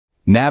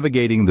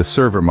Navigating the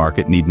server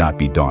market need not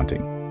be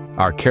daunting.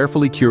 Our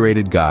carefully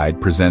curated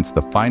guide presents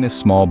the finest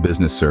small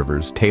business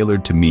servers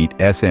tailored to meet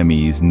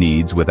SMEs'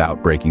 needs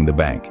without breaking the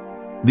bank.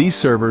 These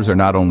servers are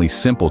not only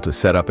simple to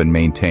set up and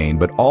maintain,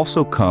 but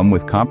also come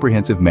with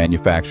comprehensive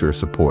manufacturer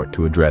support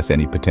to address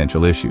any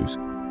potential issues.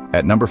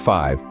 At number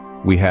 5,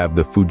 we have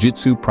the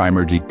Fujitsu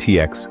Primergy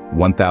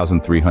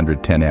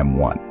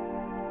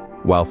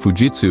TX1310M1. While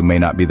Fujitsu may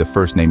not be the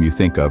first name you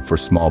think of for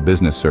small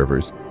business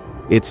servers,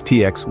 its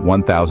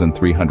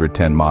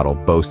TX1310 model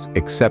boasts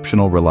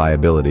exceptional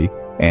reliability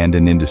and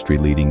an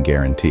industry-leading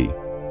guarantee.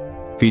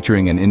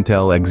 Featuring an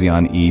Intel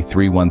Xeon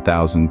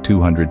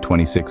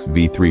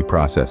E3-1226V3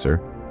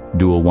 processor,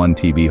 dual 1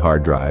 TB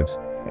hard drives,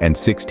 and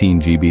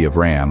 16 GB of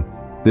RAM,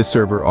 this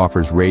server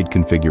offers RAID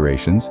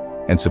configurations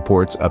and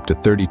supports up to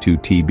 32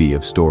 TB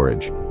of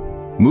storage.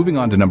 Moving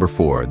on to number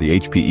 4, the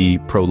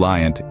HPE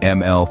ProLiant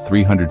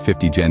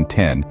ML350 Gen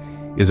 10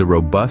 is a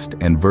robust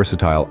and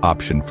versatile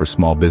option for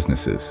small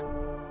businesses.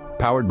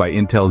 Powered by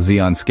Intel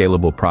Xeon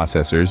scalable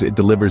processors, it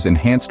delivers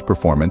enhanced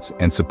performance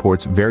and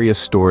supports various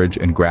storage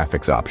and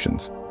graphics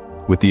options.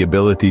 With the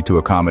ability to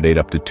accommodate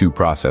up to 2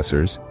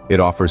 processors, it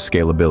offers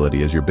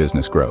scalability as your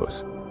business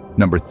grows.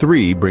 Number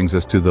 3 brings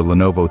us to the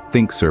Lenovo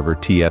ThinkServer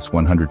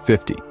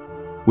TS150,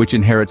 which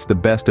inherits the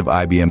best of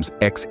IBM's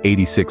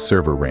x86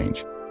 server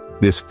range.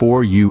 This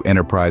 4U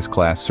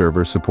enterprise-class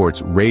server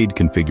supports RAID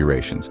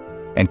configurations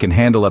and can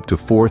handle up to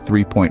 4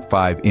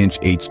 3.5-inch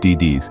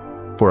HDDs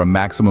for a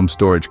maximum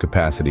storage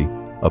capacity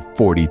of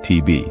 40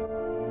 TB.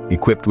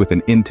 Equipped with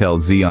an Intel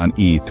Xeon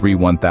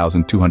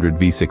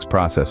E3-1200V6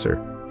 processor,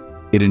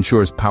 it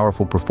ensures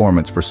powerful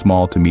performance for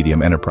small to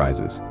medium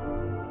enterprises.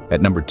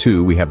 At number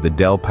 2, we have the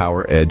Dell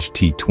PowerEdge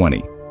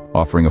T20,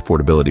 offering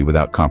affordability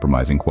without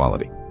compromising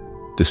quality.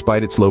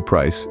 Despite its low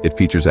price, it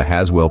features a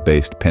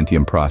Haswell-based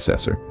Pentium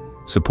processor,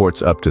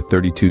 supports up to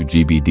 32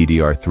 GB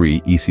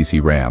DDR3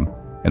 ECC RAM,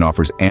 and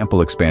offers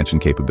ample expansion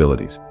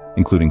capabilities,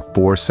 including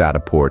 4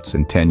 SATA ports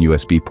and 10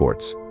 USB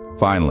ports.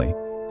 Finally,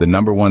 the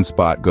number 1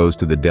 spot goes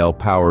to the Dell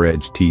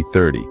PowerEdge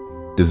T30,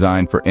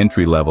 designed for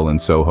entry-level and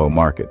SOHO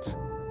markets.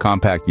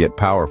 Compact yet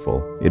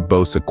powerful, it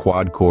boasts a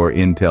quad-core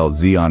Intel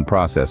Xeon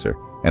processor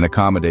and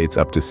accommodates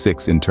up to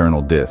 6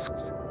 internal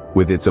disks.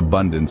 With its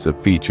abundance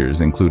of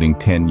features, including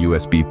 10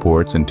 USB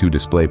ports and 2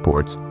 display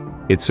ports,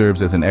 it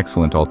serves as an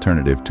excellent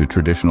alternative to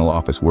traditional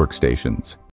office workstations.